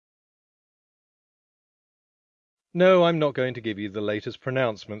No, I'm not going to give you the latest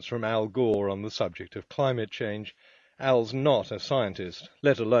pronouncements from Al Gore on the subject of climate change. Al's not a scientist,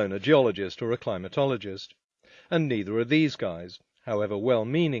 let alone a geologist or a climatologist. And neither are these guys. However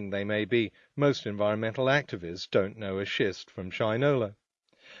well-meaning they may be, most environmental activists don't know a schist from shinola.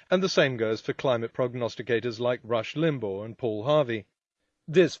 And the same goes for climate prognosticators like Rush Limbaugh and Paul Harvey.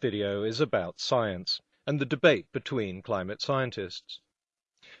 This video is about science and the debate between climate scientists.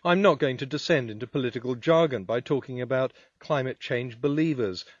 I'm not going to descend into political jargon by talking about climate change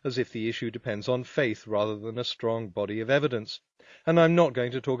believers as if the issue depends on faith rather than a strong body of evidence. And I'm not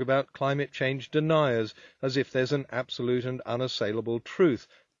going to talk about climate change deniers as if there's an absolute and unassailable truth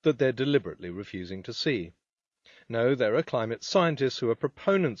that they're deliberately refusing to see. No, there are climate scientists who are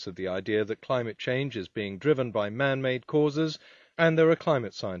proponents of the idea that climate change is being driven by man-made causes, and there are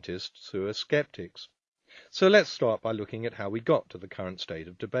climate scientists who are skeptics. So let's start by looking at how we got to the current state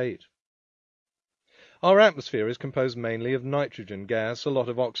of debate. Our atmosphere is composed mainly of nitrogen gas, a lot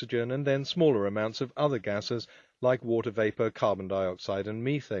of oxygen, and then smaller amounts of other gases like water vapor, carbon dioxide, and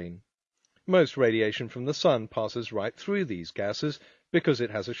methane. Most radiation from the sun passes right through these gases because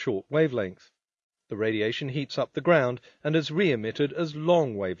it has a short wavelength. The radiation heats up the ground and is re-emitted as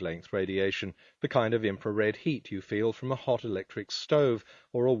long wavelength radiation, the kind of infrared heat you feel from a hot electric stove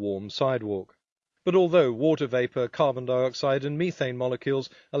or a warm sidewalk. But although water vapor, carbon dioxide, and methane molecules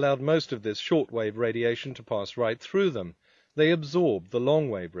allowed most of this shortwave radiation to pass right through them, they absorb the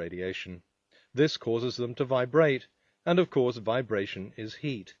long-wave radiation. This causes them to vibrate, and of course vibration is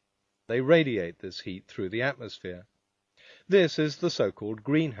heat. They radiate this heat through the atmosphere. This is the so-called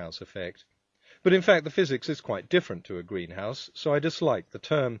greenhouse effect. But in fact the physics is quite different to a greenhouse, so I dislike the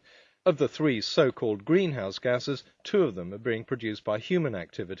term. Of the three so-called greenhouse gases, two of them are being produced by human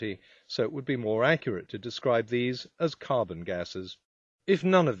activity, so it would be more accurate to describe these as carbon gases. If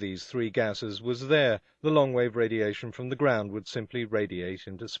none of these three gases was there, the long-wave radiation from the ground would simply radiate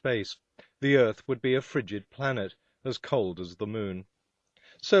into space. The Earth would be a frigid planet, as cold as the moon.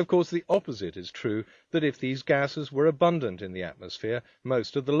 So, of course, the opposite is true, that if these gases were abundant in the atmosphere,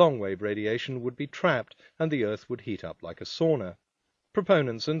 most of the long-wave radiation would be trapped, and the Earth would heat up like a sauna.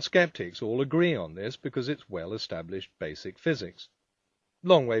 Proponents and skeptics all agree on this because it's well-established basic physics.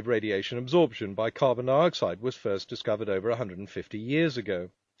 Long-wave radiation absorption by carbon dioxide was first discovered over 150 years ago.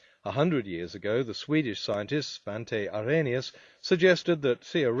 100 years ago, the Swedish scientist Svante Arrhenius suggested that,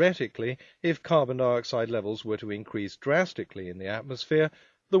 theoretically, if carbon dioxide levels were to increase drastically in the atmosphere,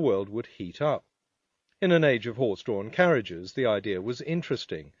 the world would heat up. In an age of horse-drawn carriages, the idea was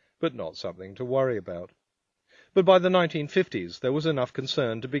interesting, but not something to worry about. But by the 1950s, there was enough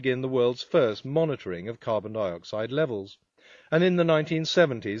concern to begin the world's first monitoring of carbon dioxide levels. And in the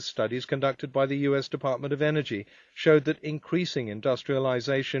 1970s, studies conducted by the US Department of Energy showed that increasing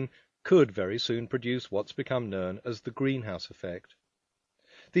industrialization could very soon produce what's become known as the greenhouse effect.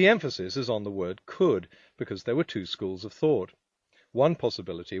 The emphasis is on the word could, because there were two schools of thought. One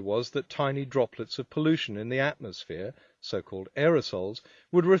possibility was that tiny droplets of pollution in the atmosphere, so-called aerosols,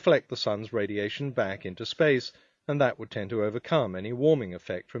 would reflect the sun's radiation back into space, and that would tend to overcome any warming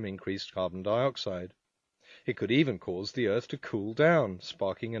effect from increased carbon dioxide. It could even cause the Earth to cool down,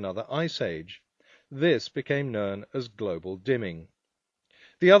 sparking another ice age. This became known as global dimming.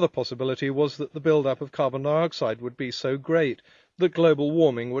 The other possibility was that the build-up of carbon dioxide would be so great that global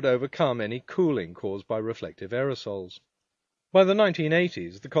warming would overcome any cooling caused by reflective aerosols. By the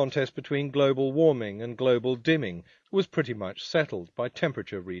 1980s, the contest between global warming and global dimming was pretty much settled by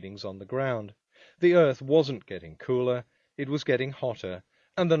temperature readings on the ground. The Earth wasn't getting cooler, it was getting hotter,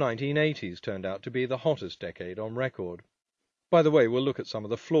 and the 1980s turned out to be the hottest decade on record. By the way, we'll look at some of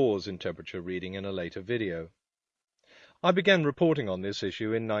the flaws in temperature reading in a later video. I began reporting on this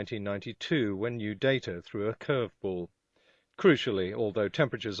issue in 1992 when new data threw a curveball. Crucially, although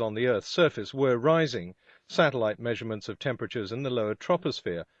temperatures on the Earth's surface were rising, satellite measurements of temperatures in the lower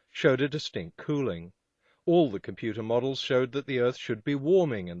troposphere showed a distinct cooling. All the computer models showed that the Earth should be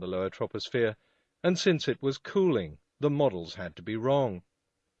warming in the lower troposphere, and since it was cooling, the models had to be wrong.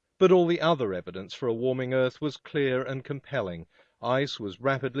 But all the other evidence for a warming Earth was clear and compelling. Ice was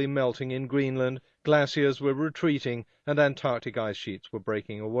rapidly melting in Greenland, glaciers were retreating, and Antarctic ice sheets were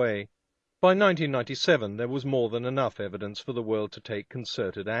breaking away. By 1997, there was more than enough evidence for the world to take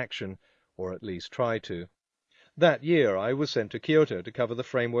concerted action, or at least try to. That year, I was sent to Kyoto to cover the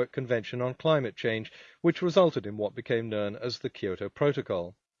Framework Convention on Climate Change, which resulted in what became known as the Kyoto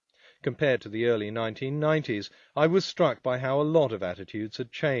Protocol. Compared to the early 1990s, I was struck by how a lot of attitudes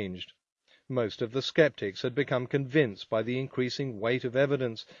had changed. Most of the skeptics had become convinced by the increasing weight of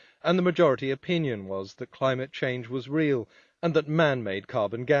evidence, and the majority opinion was that climate change was real and that man-made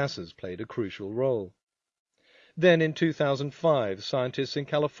carbon gases played a crucial role. Then in 2005, scientists in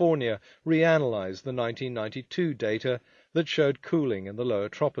California reanalyzed the 1992 data that showed cooling in the lower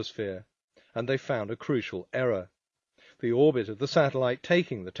troposphere, and they found a crucial error. The orbit of the satellite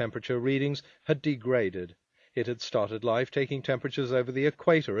taking the temperature readings had degraded. It had started life taking temperatures over the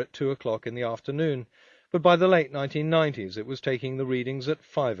equator at 2 o'clock in the afternoon, but by the late 1990s it was taking the readings at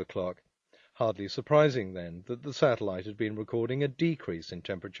 5 o'clock. Hardly surprising, then, that the satellite had been recording a decrease in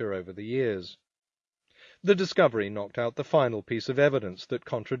temperature over the years. The discovery knocked out the final piece of evidence that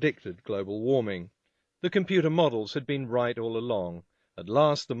contradicted global warming. The computer models had been right all along. At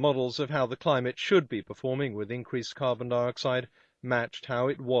last, the models of how the climate should be performing with increased carbon dioxide matched how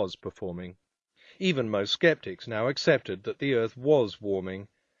it was performing. Even most skeptics now accepted that the Earth was warming,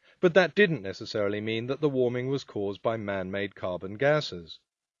 but that didn't necessarily mean that the warming was caused by man-made carbon gases.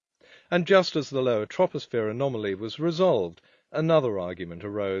 And just as the lower troposphere anomaly was resolved, another argument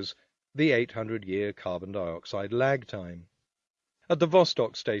arose: the 800-year carbon dioxide lag time. At the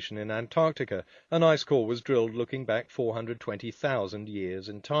Vostok station in Antarctica, an ice core was drilled looking back 420,000 years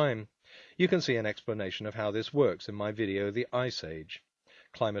in time. You can see an explanation of how this works in my video, The Ice Age.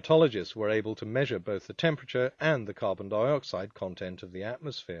 Climatologists were able to measure both the temperature and the carbon dioxide content of the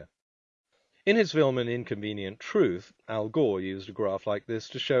atmosphere. In his film An Inconvenient Truth, Al Gore used a graph like this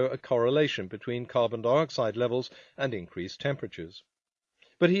to show a correlation between carbon dioxide levels and increased temperatures.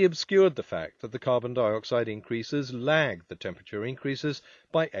 But he obscured the fact that the carbon dioxide increases lag the temperature increases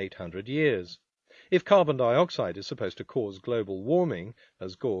by 800 years. If carbon dioxide is supposed to cause global warming,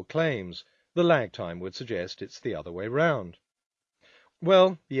 as Gore claims, the lag time would suggest it's the other way round.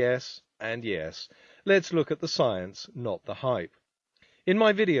 Well, yes and yes. Let's look at the science, not the hype. In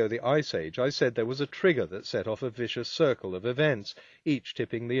my video, The Ice Age, I said there was a trigger that set off a vicious circle of events, each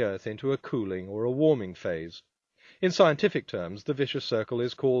tipping the Earth into a cooling or a warming phase. In scientific terms, the vicious circle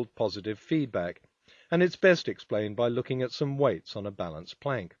is called positive feedback, and it's best explained by looking at some weights on a balanced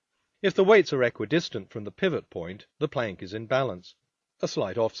plank. If the weights are equidistant from the pivot point, the plank is in balance. A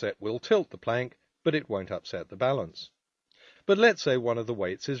slight offset will tilt the plank, but it won't upset the balance. But let's say one of the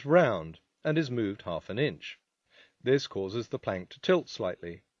weights is round and is moved half an inch. This causes the plank to tilt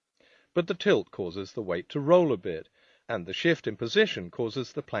slightly. But the tilt causes the weight to roll a bit, and the shift in position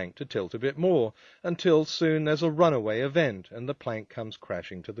causes the plank to tilt a bit more, until soon there's a runaway event and the plank comes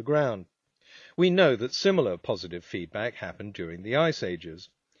crashing to the ground. We know that similar positive feedback happened during the ice ages.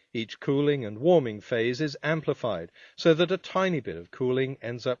 Each cooling and warming phase is amplified, so that a tiny bit of cooling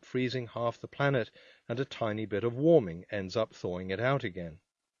ends up freezing half the planet, and a tiny bit of warming ends up thawing it out again.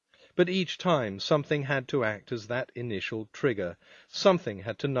 But each time something had to act as that initial trigger. Something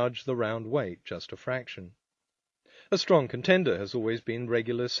had to nudge the round weight just a fraction. A strong contender has always been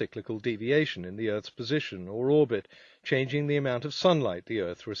regular cyclical deviation in the Earth's position or orbit, changing the amount of sunlight the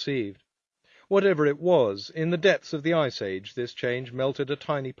Earth received. Whatever it was, in the depths of the Ice Age, this change melted a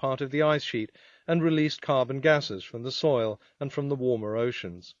tiny part of the ice sheet and released carbon gases from the soil and from the warmer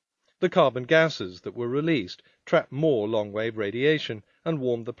oceans. The carbon gases that were released trapped more long-wave radiation and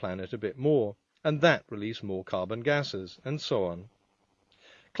warmed the planet a bit more, and that released more carbon gases, and so on.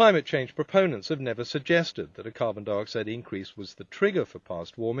 Climate change proponents have never suggested that a carbon dioxide increase was the trigger for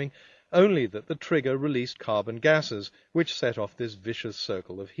past warming, only that the trigger released carbon gases, which set off this vicious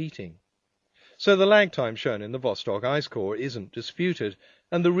circle of heating. So the lag time shown in the Vostok ice core isn't disputed,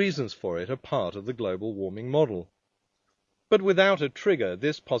 and the reasons for it are part of the global warming model. But without a trigger,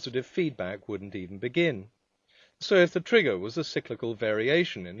 this positive feedback wouldn't even begin. So if the trigger was a cyclical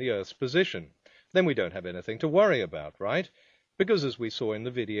variation in the Earth's position, then we don't have anything to worry about, right? Because as we saw in the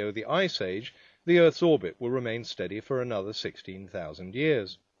video The Ice Age, the Earth's orbit will remain steady for another 16,000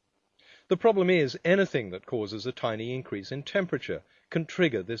 years. The problem is, anything that causes a tiny increase in temperature can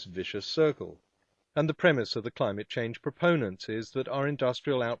trigger this vicious circle. And the premise of the climate change proponents is that our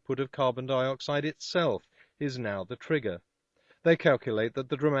industrial output of carbon dioxide itself is now the trigger. They calculate that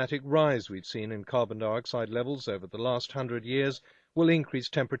the dramatic rise we've seen in carbon dioxide levels over the last 100 years will increase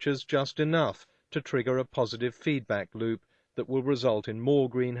temperatures just enough to trigger a positive feedback loop that will result in more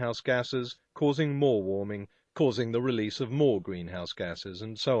greenhouse gases, causing more warming, causing the release of more greenhouse gases,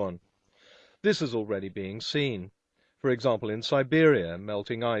 and so on. This is already being seen. For example, in Siberia,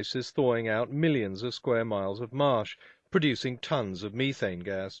 melting ice is thawing out millions of square miles of marsh, producing tons of methane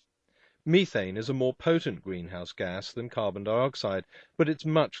gas. Methane is a more potent greenhouse gas than carbon dioxide, but it's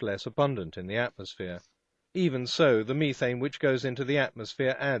much less abundant in the atmosphere. Even so, the methane which goes into the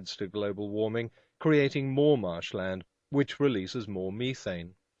atmosphere adds to global warming, creating more marshland, which releases more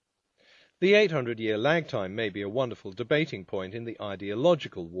methane. The 800-year lag time may be a wonderful debating point in the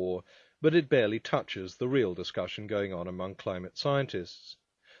ideological war, but it barely touches the real discussion going on among climate scientists.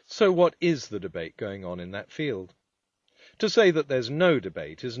 So what is the debate going on in that field? To say that there's no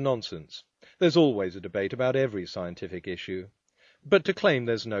debate is nonsense. There's always a debate about every scientific issue. But to claim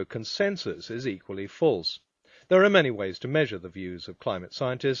there's no consensus is equally false. There are many ways to measure the views of climate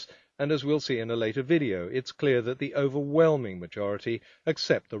scientists, and as we'll see in a later video, it's clear that the overwhelming majority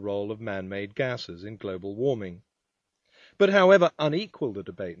accept the role of man-made gases in global warming. But however unequal the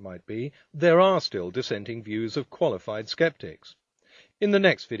debate might be, there are still dissenting views of qualified skeptics. In the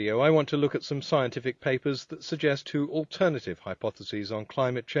next video, I want to look at some scientific papers that suggest two alternative hypotheses on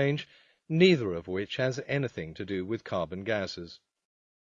climate change, neither of which has anything to do with carbon gases.